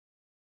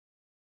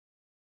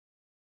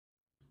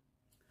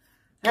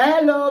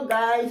Hello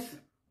guys,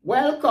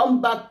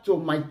 welcome back to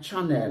my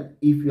channel.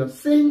 If you're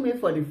seeing me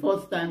for the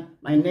first time,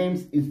 my name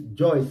is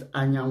Joyce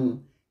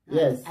Anyanwu.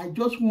 Yes, I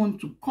just want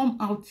to come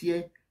out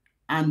here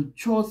and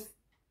just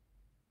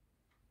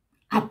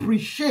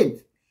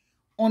appreciate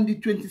on the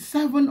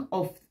 27th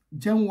of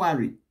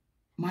January,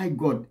 my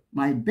God,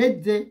 my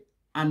birthday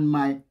and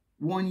my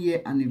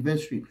 1-year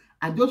anniversary.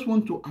 I just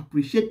want to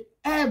appreciate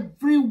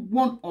every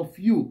one of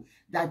you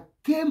that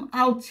came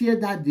out here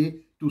that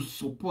day to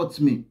support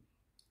me.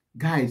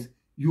 Guys,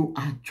 you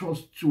are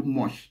just too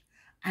much.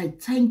 I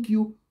thank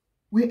you.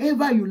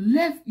 Wherever you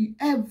left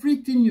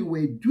everything you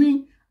were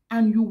doing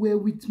and you were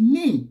with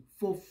me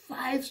for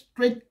 5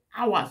 straight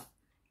hours.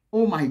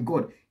 Oh my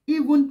God.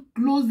 Even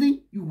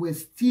closing, you were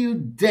still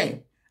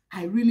there.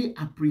 I really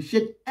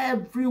appreciate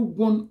every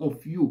one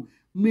of you.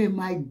 May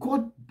my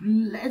God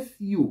bless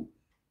you.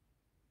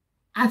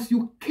 As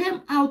you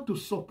came out to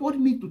support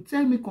me, to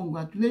tell me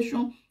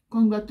congratulations,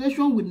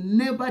 congratulations will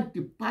never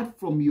depart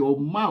from your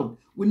mouth,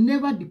 will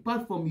never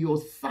depart from your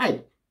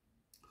side.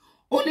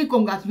 Only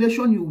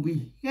congratulations you will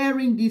be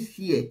hearing this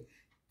year.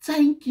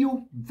 Thank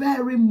you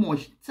very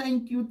much.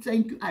 Thank you,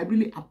 thank you. I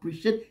really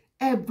appreciate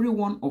every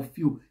one of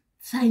you.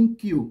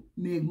 Thank you.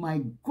 May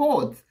my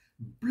God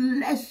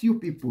bless you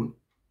people.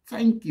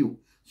 Thank you.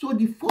 So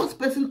the first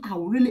person I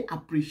will really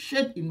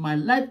appreciate in my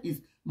life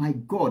is my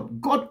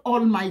God, God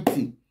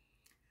Almighty.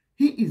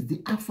 He is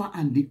the Alpha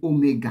and the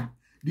Omega,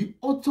 the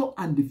author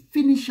and the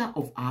finisher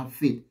of our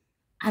faith.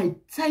 I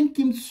thank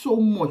him so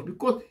much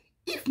because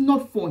if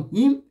not for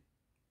him,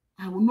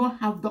 I will not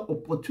have the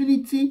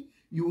opportunity.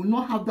 You will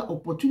not have the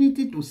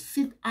opportunity to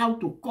sit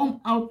out, to come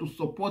out to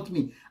support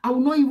me. I will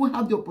not even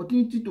have the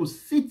opportunity to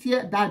sit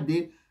here that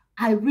day.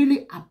 I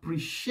really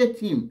appreciate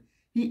him.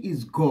 He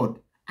is God.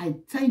 I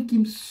thank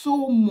him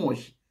so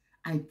much.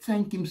 I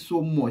thank him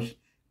so much.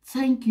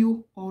 Thank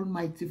you,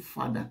 Almighty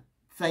Father.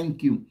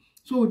 Thank you.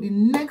 So the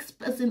next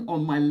person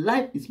on my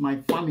life is my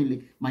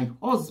family, my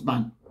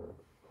husband.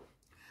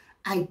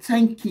 I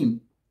thank him.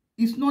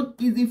 It's not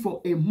easy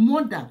for a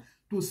mother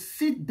to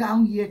sit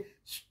down here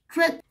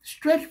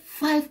straight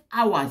 5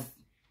 hours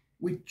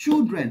with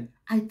children.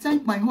 I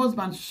thank my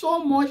husband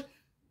so much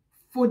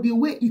for the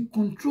way he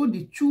controlled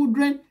the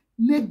children,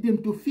 make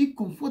them to feel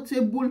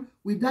comfortable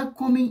without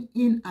coming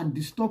in and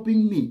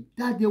disturbing me.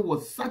 That day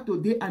was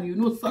Saturday, and you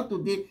know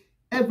Saturday,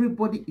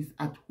 everybody is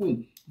at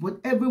home. But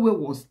everywhere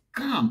was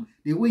calm.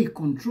 The way he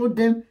controlled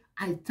them,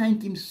 I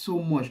thank him so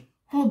much.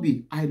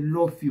 Hubby, I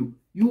love you.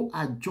 You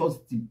are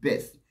just the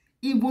best.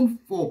 Even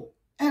for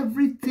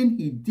everything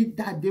he did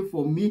that day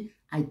for me,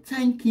 I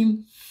thank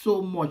him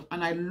so much.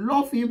 And I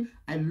love him.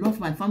 I love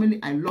my family.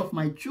 I love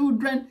my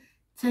children.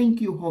 Thank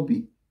you,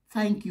 hubby.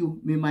 Thank you.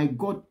 May my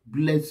God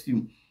bless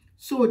you.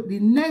 So the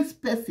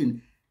next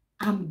person,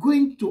 I'm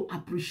going to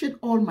appreciate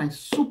all my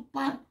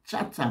super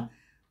chatter.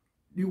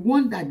 The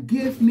one that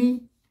gave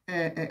me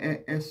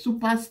a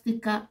super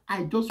sticker,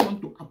 I just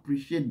want to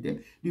appreciate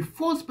them. The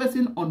first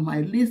person on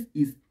my list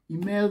is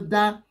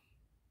Imelda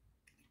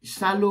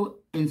Shallow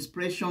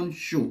Inspiration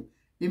Show.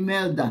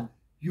 Imelda,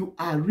 you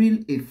are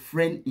really a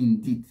friend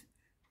indeed.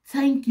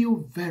 Thank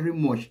you very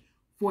much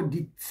for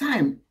the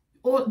time,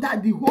 or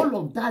that the whole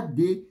of that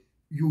day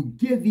you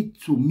gave it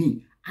to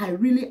me. I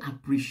really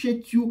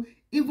appreciate you,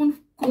 even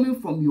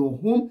coming from your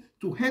home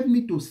to help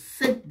me to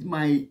set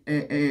my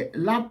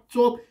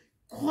laptop,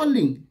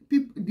 calling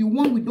people, the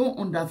one we don't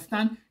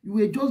understand. You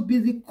were just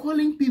busy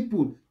calling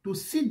people to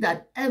see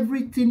that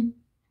everything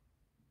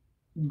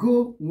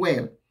go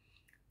well.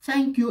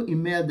 Thank you,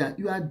 Imelda.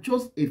 You are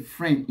just a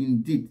friend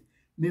indeed.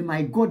 May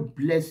my God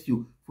bless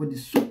you for the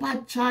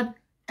super chat,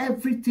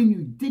 everything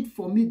you did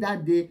for me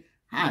that day.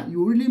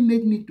 You really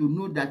made me to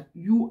know that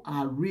you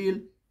are real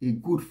a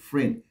good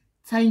friend.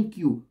 Thank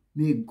you.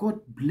 May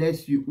God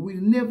bless you.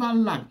 We'll never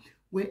lack.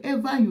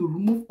 Wherever you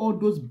remove all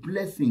those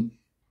blessings,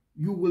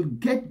 you will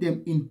get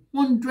them in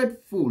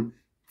 100-fold.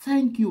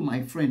 Thank you,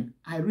 my friend.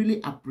 I really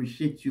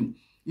appreciate you.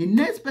 The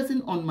next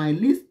person on my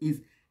list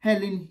is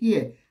Helen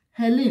here.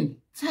 Helen,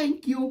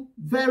 thank you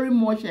very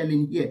much,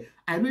 Helen here.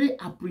 I really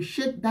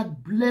appreciate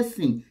that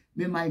blessing.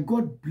 May my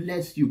God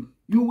bless you.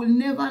 You will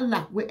never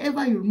lack.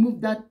 Wherever you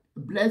remove that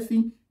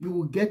blessing, you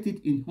will get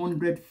it in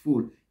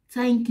 100-fold.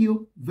 Thank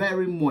you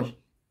very much.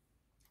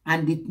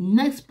 And the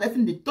next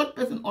person, the third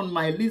person on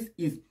my list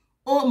is,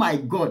 oh my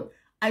God,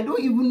 I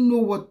don't even know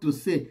what to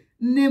say.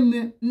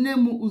 Nemu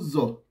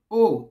Uzo.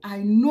 Oh, I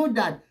know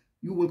that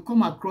you will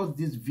come across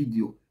this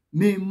video.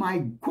 May my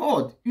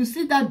God, you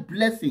see that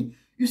blessing,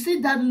 you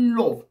see that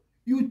love.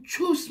 You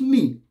choose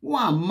me. Who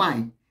am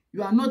I?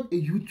 You are not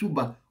a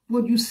YouTuber,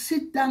 but you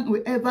sit down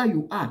wherever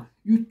you are.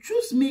 You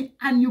choose me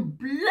and you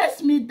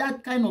bless me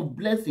that kind of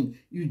blessing.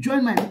 You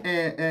join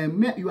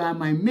my, you are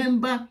my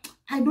member.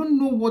 I don't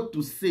know what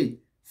to say,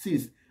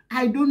 sis.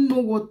 I don't know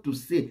what to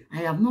say. I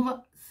have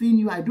never seen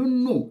you. I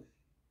don't know.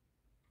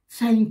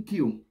 Thank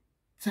you.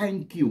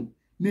 Thank you.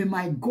 May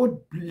my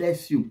God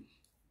bless you.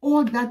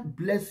 All that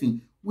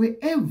blessing,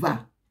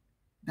 wherever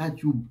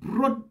that you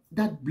brought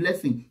that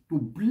blessing to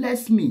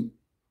bless me,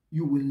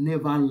 you will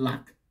never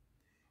lack.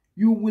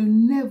 You will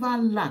never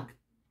lack.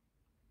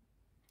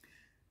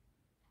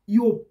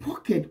 Your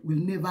pocket will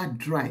never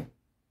dry.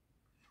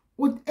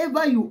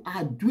 Whatever you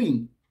are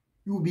doing,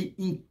 you will be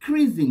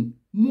increasing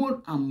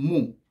more and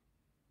more.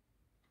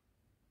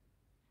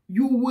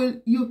 You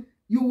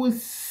will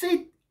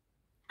sit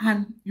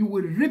and you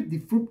will reap the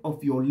fruit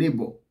of your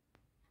labor,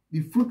 the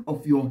fruit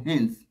of your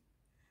hands.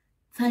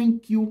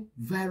 Thank you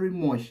very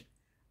much.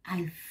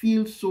 I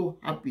feel so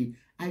happy.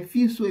 I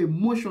feel so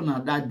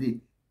emotional that day.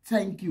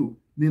 Thank you.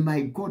 May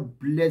my God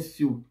bless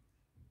you.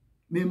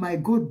 May my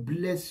God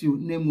bless you,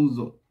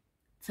 Nemuzo.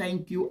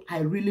 Thank you. I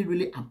really,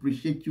 really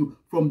appreciate you.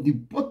 From the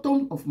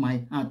bottom of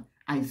my heart,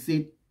 I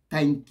say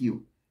thank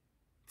you.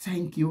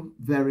 Thank you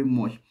very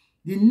much.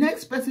 The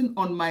next person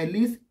on my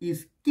list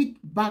is Kick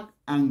Back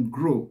and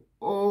Grow.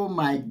 Oh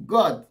my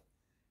God.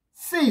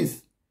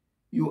 Sis,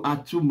 you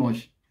are too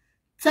much.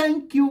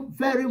 Thank you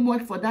very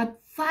much for that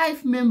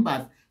 5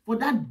 members, for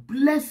that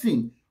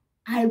blessing.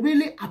 I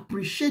really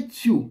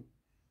appreciate you.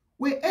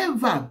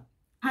 Wherever,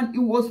 and it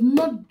was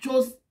not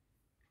just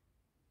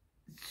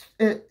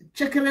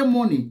chekere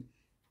money,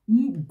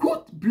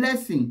 God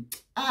blessing.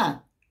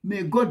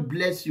 May God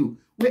bless you.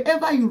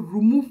 Wherever you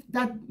remove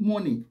that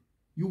money,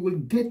 you will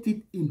get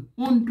it in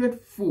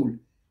 100-fold.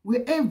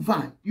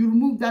 Wherever you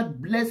remove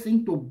that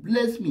blessing to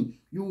bless me,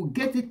 you will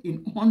get it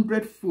in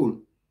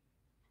 100-fold.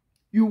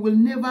 You will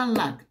never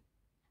lack.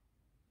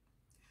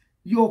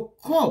 Your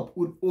cup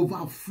will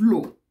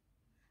overflow.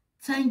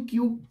 Thank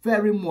you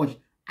very much.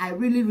 I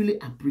really, really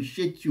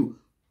appreciate you.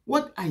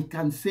 What I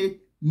can say,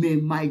 may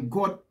my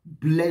God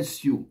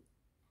bless you.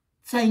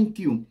 Thank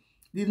you.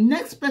 The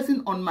next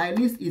person on my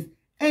list is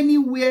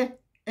Anywhere,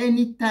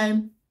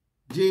 Anytime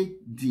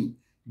JD.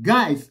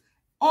 Guys,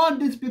 all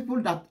these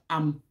people that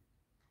I'm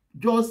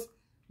just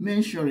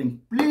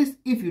mentioning, please,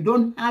 if you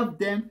don't have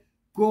them,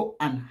 go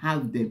and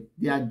have them.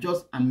 They are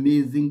just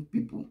amazing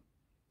people.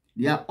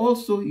 They are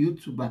also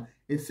YouTuber,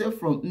 except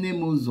from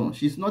Nemuzon.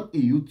 She's not a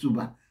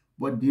YouTuber,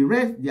 but the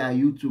rest, they are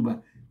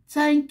YouTuber.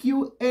 Thank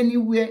you,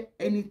 Anywhere,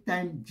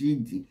 Anytime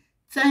JD.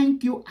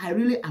 Thank you. I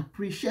really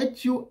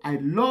appreciate you. I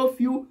love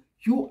you.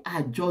 You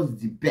are just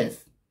the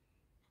best.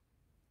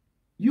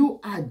 You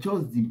are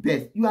just the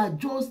best. You are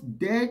just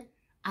there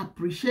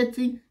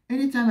appreciating.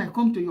 Anytime I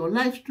come to your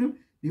live stream,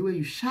 the way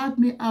you shout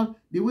me out,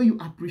 the way you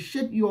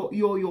appreciate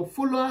your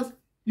followers,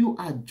 you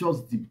are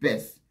just the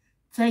best.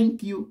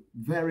 Thank you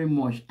very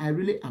much. I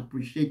really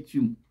appreciate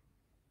you.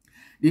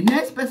 The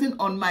next person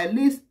on my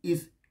list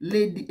is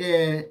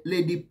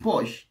Lady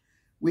Posh.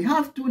 We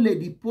have 2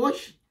 Lady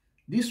Posh.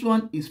 This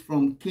one is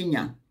from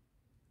Kenya.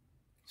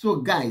 So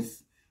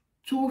guys,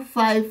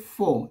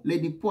 254,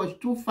 Lady Posh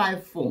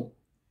 254.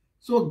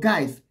 So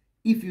guys,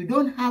 if you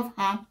don't have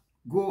her,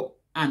 go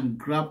and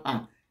grab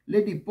her.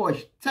 Lady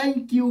Posh,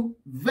 thank you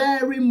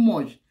very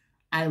much.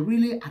 I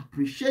really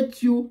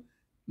appreciate you.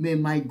 May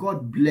my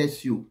God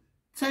bless you.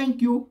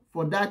 Thank you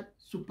for that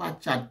super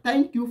chat.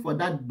 Thank you for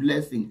that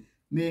blessing.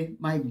 May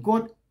my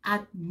God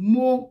add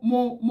more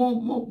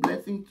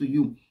blessing to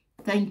you.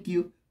 Thank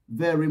you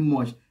very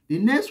much. The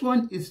next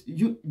one is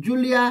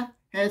Julia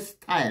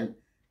Hairstyle.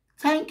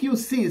 Thank you,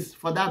 sis,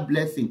 for that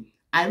blessing.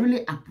 I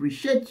really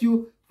appreciate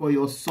you for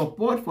your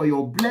support, for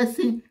your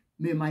blessing.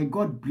 May my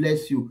God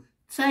bless you.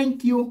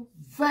 Thank you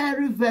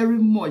very, very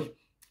much.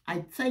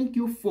 I thank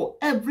you for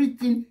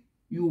everything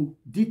you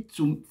did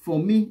for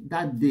me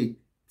that day.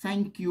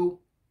 Thank you.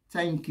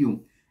 Thank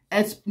you.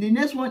 The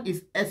next one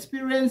is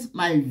Experience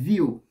My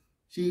View.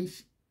 She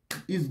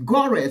is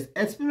Gore's.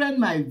 Experience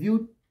My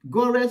View,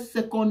 Gore's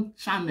second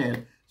channel.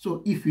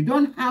 So if you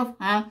don't have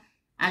her,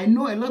 I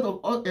know a lot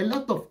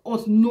of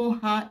us know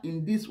her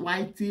in this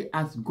YT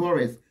as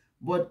Gore's,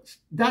 but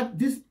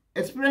this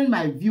Experience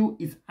My View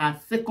is her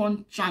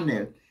second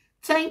channel.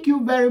 Thank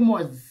you very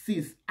much,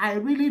 sis. I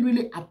really,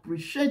 really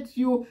appreciate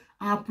you.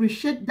 I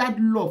appreciate that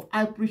love.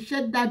 I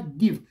appreciate that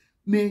gift.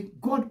 May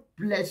God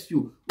bless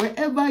you.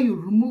 Wherever you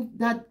remove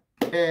that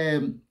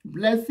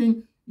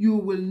blessing, you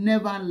will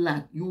never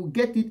lack. You will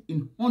get it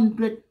in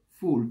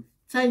 100-fold.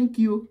 Thank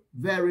you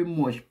very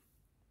much.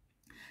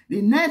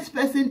 The next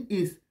person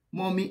is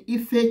Mommy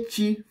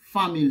Ifechi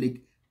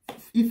Family.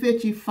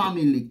 Ifechi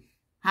Family.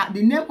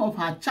 The name of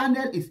her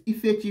channel is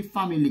Ifechi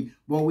Family,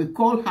 but we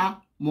call her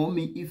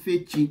Mommy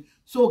Ifechi.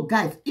 So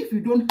guys, if you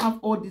don't have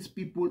all these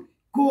people,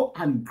 go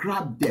and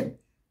grab them.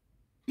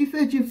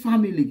 Ifechi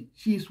Family,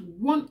 she is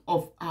one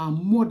of our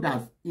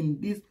mothers in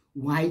this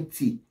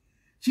YT.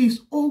 She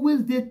is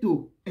always there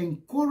to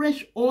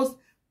encourage us,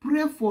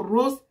 pray for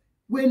us.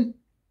 When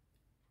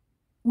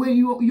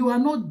you are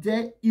not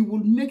there, it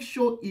will make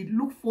sure it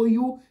look for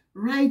you,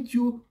 write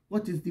you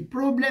what is the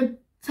problem.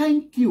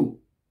 Thank you,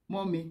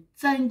 Mommy.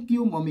 Thank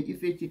you, Mommy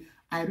Ifechi.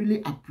 I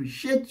really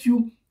appreciate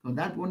you for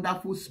that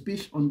wonderful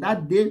speech on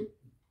that day,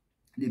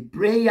 the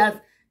prayers,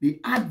 the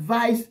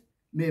advice.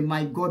 May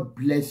my God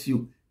bless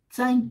you.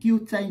 Thank you,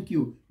 thank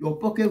you. Your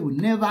pocket will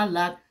never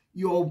lack.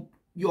 Your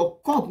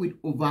cup will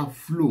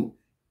overflow.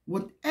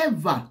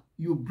 Whatever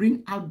you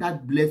bring out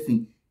that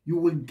blessing, you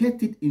will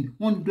get it in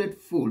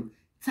 100-fold.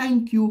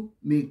 Thank you.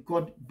 May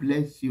God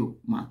bless you,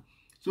 ma.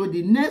 So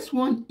the next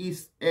one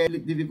is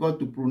difficult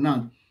to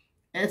pronounce.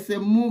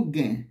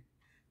 Esemogen.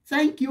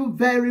 Thank you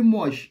very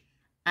much.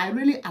 I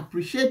really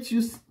appreciate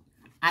you.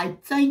 I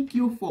thank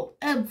you for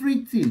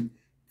everything.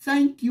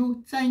 Thank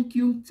you, thank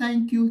you,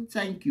 thank you,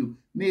 thank you.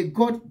 May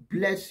God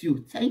bless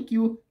you. Thank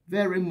you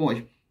very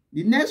much.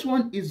 The next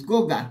one is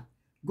Goga.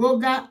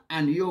 Goga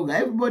and Yoga.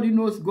 Everybody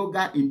knows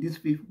Goga in this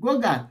fifth.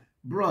 Goga,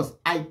 bros,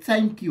 I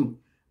thank you.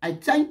 I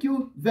thank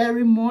you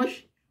very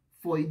much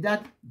for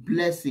that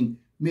blessing.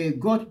 May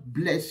God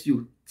bless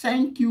you.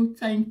 Thank you,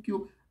 thank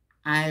you.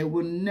 I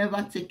will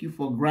never take you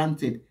for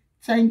granted.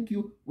 Thank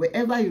you.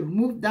 Wherever you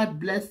remove that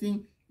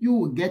blessing, you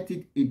will get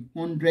it in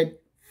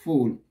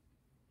 100-fold.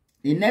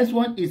 The next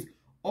one is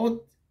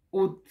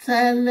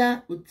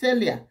Otelia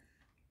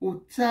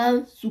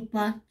Hotel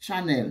Super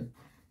Channel.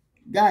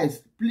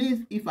 Guys,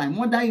 please, if I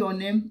murder your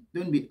name,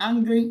 don't be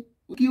angry.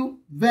 Thank you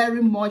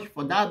very much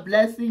for that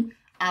blessing.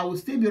 I will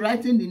still be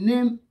writing the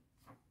name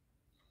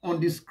on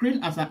the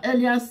screen as I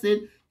earlier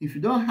said. If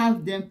you don't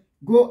have them,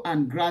 go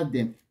and grab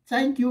them.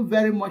 Thank you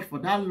very much for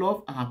that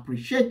love. I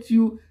appreciate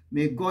you.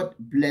 May God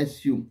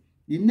bless you.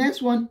 The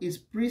next one is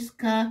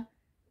Priska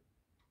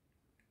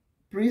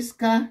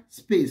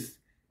Space.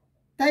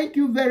 Thank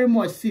you very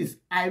much, sis.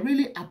 I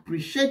really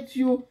appreciate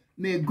you.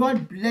 May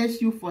God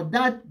bless you for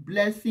that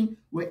blessing.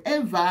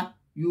 Wherever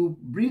you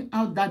bring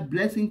out that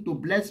blessing to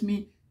bless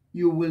me,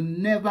 you will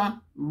never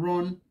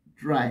run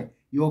dry.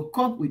 Your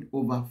cup will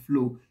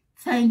overflow.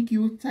 Thank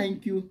you,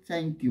 thank you,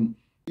 thank you.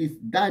 It's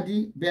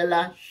Daddy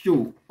Bella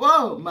Show.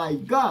 Oh my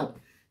God.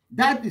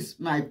 That is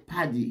my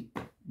paddy,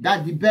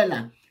 Daddy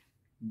Bella.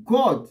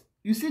 God,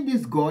 you see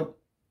this God?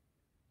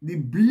 The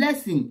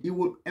blessing, it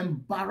will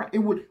embarrass, it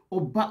will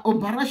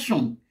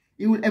embarrassation.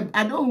 It will,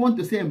 I don't want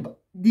to say,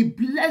 the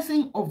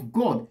blessing of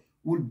God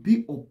will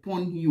be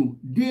upon you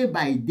day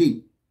by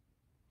day.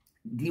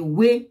 The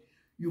way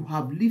you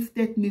have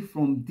lifted me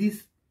from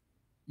this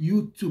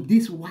YouTube,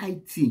 this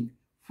white thing,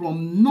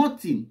 from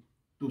nothing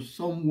to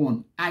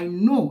someone. I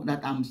know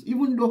that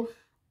even though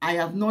I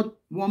have not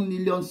 1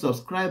 million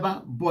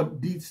subscribers, but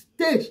the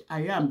stage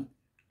I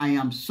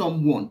am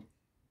someone.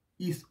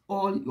 Is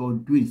all your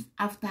doings.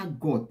 After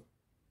God,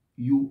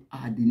 you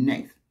are the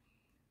next.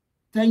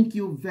 Thank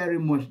you very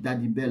much,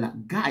 Daddy Bella.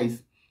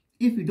 Guys,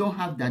 if you don't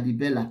have Daddy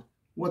Bella,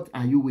 what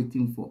are you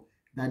waiting for?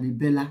 Daddy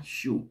Bella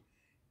Show.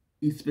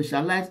 It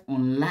specializes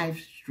on live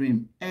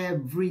stream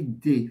every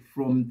day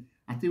from,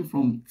 I think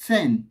from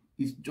 10.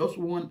 It's just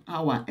 1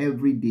 hour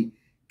every day.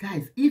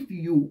 Guys,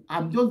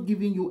 I'm just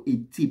giving you a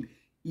tip.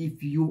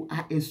 If you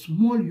are a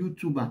small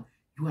YouTuber,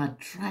 you are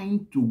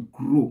trying to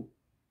grow,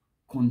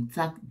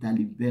 contact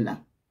Daddy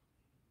Bella.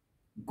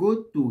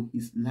 Go to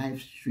his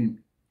live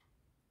stream.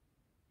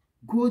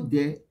 Go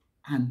there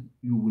and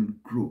you will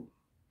grow.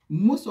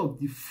 Most of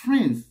the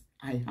friends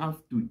I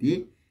have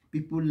today,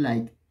 people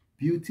like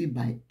Beauty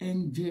by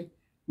NJ,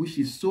 which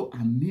is so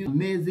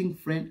amazing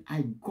friend.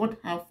 I got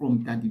her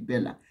from Daddy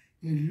Bella.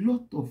 A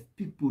lot of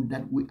people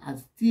that we are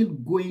still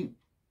going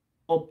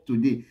up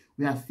today,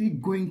 we are still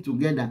going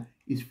together,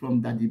 is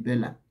from Daddy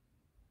Bella.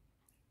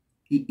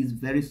 He is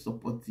very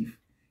supportive.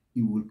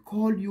 He will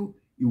call you.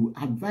 He will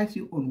advise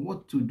you on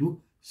what to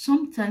do.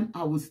 Sometimes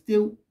I will stay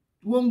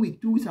 1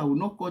 week, 2 weeks. I will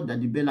not call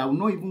Daddy Bella. I will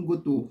not even go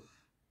to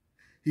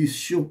his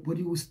show. But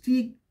he will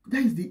still.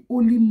 That is the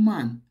only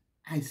man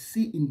I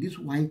see in this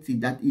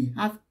whitey that he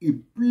has a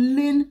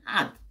plain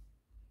heart.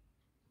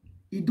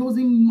 It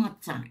doesn't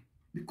matter.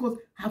 Because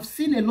I've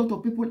seen a lot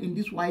of people in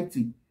this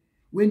whitey.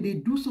 When they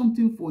do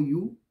something for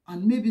you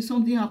and maybe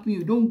something happens,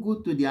 you don't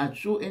go to their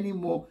show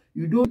anymore.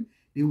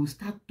 They will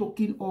start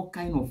talking all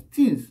kind of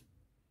things.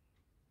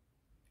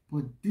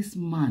 But this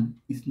man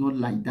is not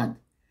like that.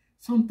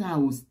 Sometimes I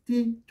will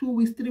stay 2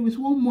 weeks, 3 weeks,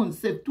 1 month,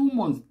 say 2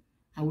 months.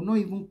 I will not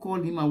even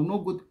call him. I will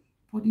not go.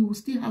 But he will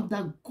still have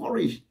that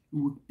courage. He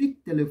will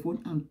pick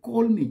telephone and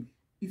call me.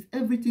 Is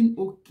everything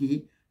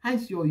okay?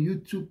 How's your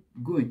YouTube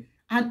going?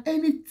 And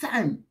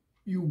anytime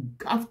you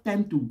have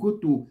time to go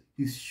to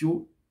his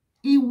show,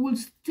 he will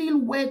still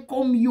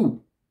welcome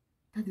you.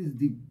 That is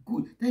the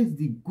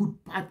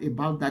good part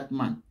about that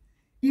man.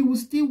 He will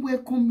still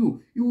welcome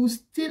you. He will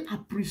still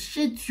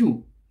appreciate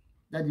you.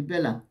 Daddy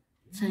Bella,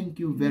 thank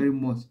you very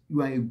much.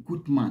 You are a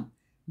good man.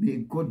 May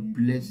God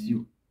bless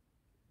you.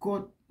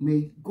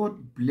 May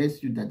God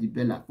bless you, Daddy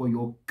Bella, for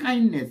your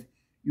kindness.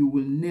 You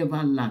will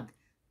never lack.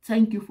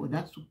 Thank you for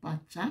that super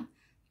chat.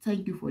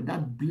 Thank you for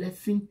that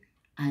blessing.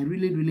 I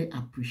really, really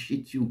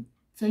appreciate you.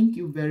 Thank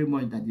you very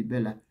much, Daddy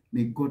Bella.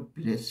 May God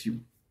bless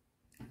you.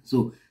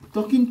 So,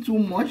 talking too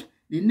much,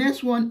 the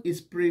next one is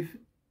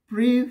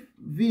Prevail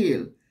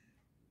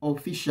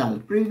Official.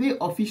 Prevail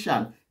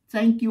Official.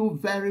 Thank you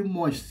very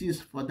much,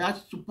 sis, for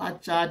that super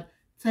chat.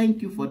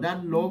 Thank you for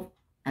that love.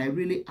 I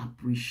really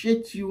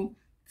appreciate you.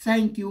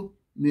 Thank you.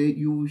 May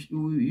you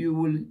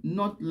will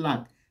not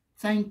lack.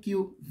 Thank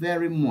you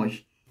very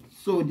much.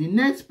 So the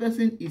next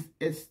person is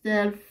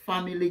Estelle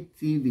Family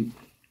TV.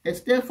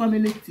 Estelle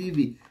Family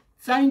TV.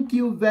 Thank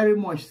you very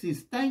much,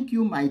 sis. Thank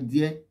you, my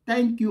dear.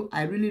 Thank you.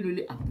 I really,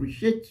 really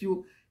appreciate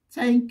you.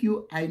 Thank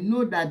you. I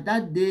know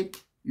that day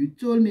you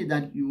told me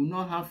that you will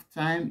not have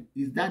time.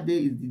 That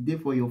day is the day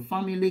for your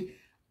family.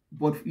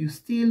 but you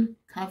still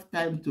have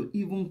time to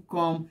even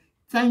come.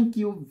 Thank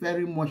you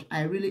very much.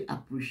 I really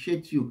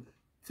appreciate you.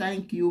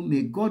 Thank you.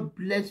 May God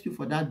bless you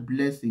for that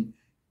blessing.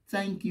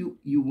 Thank you.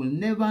 You will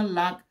never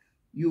lack.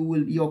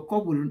 Your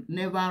cup will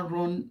never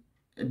run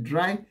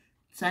dry.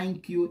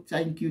 Thank you.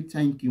 Thank you.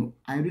 Thank you.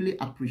 I really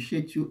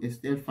appreciate you,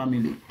 Estelle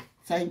family.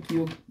 Thank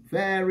you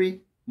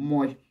very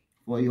much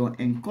for your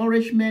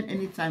encouragement.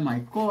 Anytime I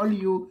call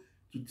you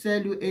to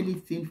tell you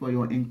anything, for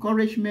your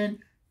encouragement,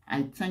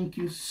 I thank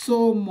you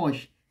so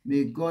much.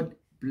 May God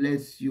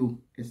bless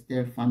you,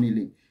 Estelle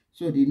family.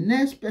 So the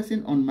next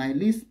person on my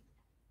list,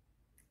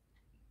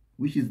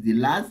 which is the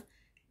last,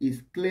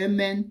 is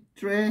Clement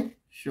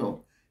Treasure.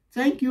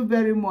 Thank you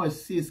very much,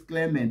 sis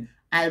Clement.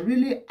 I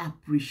really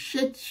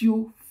appreciate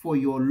you for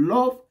your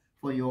love,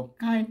 for your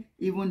kind.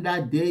 Even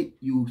that day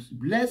you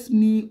blessed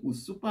me with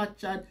super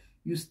chat,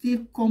 you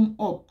still come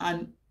up,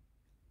 and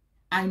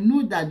I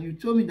know that you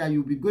told me that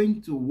you'll be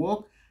going to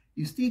work.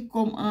 You still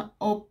come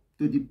up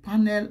to the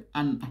panel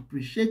and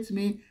appreciate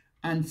me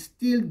and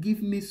still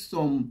give me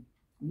some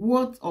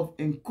words of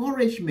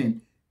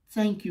encouragement.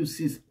 Thank you,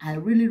 sis. I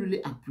really,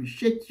 really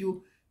appreciate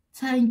you.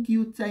 Thank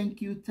you,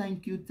 thank you,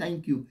 thank you,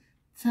 thank you.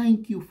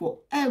 Thank you for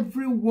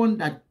everyone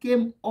that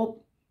came up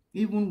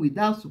even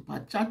without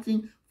super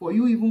chatting, for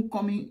you even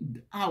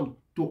coming out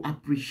to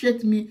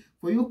appreciate me,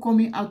 for you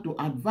coming out to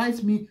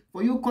advise me,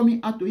 for you coming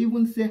out to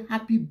even say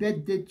happy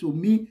birthday to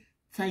me.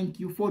 Thank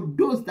you. For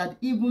those that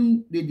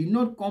even they did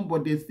not come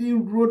but they still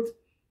wrote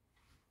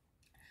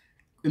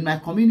in my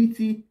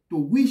community to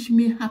wish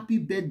me happy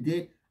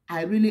birthday,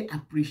 I really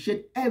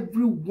appreciate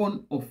every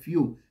one of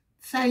you.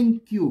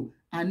 Thank you.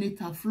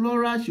 Anita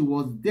Flora, she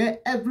was there.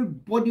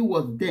 Everybody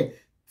was there.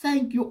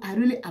 Thank you. I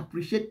really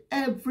appreciate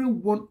every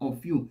one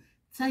of you.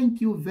 Thank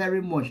you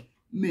very much.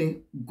 May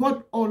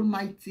God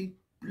Almighty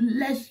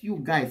bless you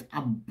guys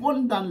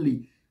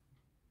abundantly.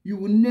 You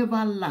will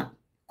never lack.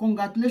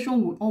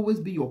 Congratulations will always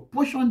be your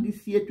portion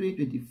this year,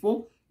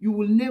 2024. You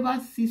will never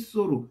see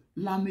sorrow.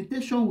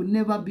 Lamentation will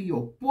never be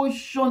your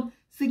portion.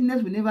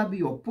 Sickness will never be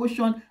your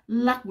portion.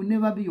 Lack will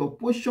never be your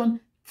portion.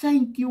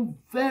 Thank you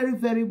very,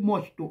 very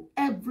much to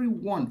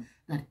everyone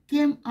that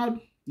came out.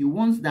 The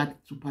ones that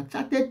super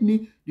chatted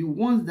me, the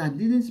ones that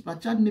didn't super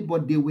chat me,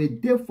 but they were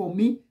there for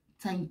me.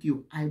 Thank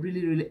you. I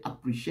really, really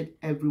appreciate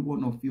every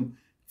one of you.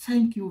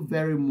 Thank you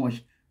very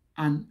much.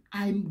 And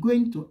I'm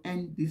going to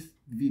end this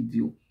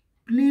video.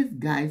 Please,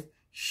 guys,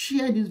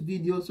 share this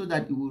video so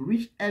that it will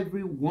reach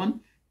everyone.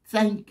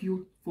 Thank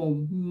you for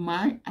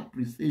my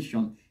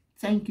appreciation.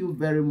 Thank you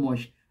very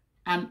much.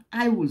 And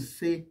I will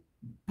say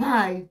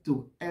bye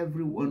to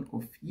every one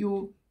of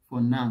you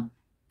for now.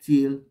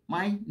 Till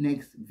my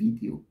next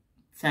video.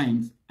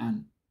 Thanks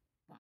and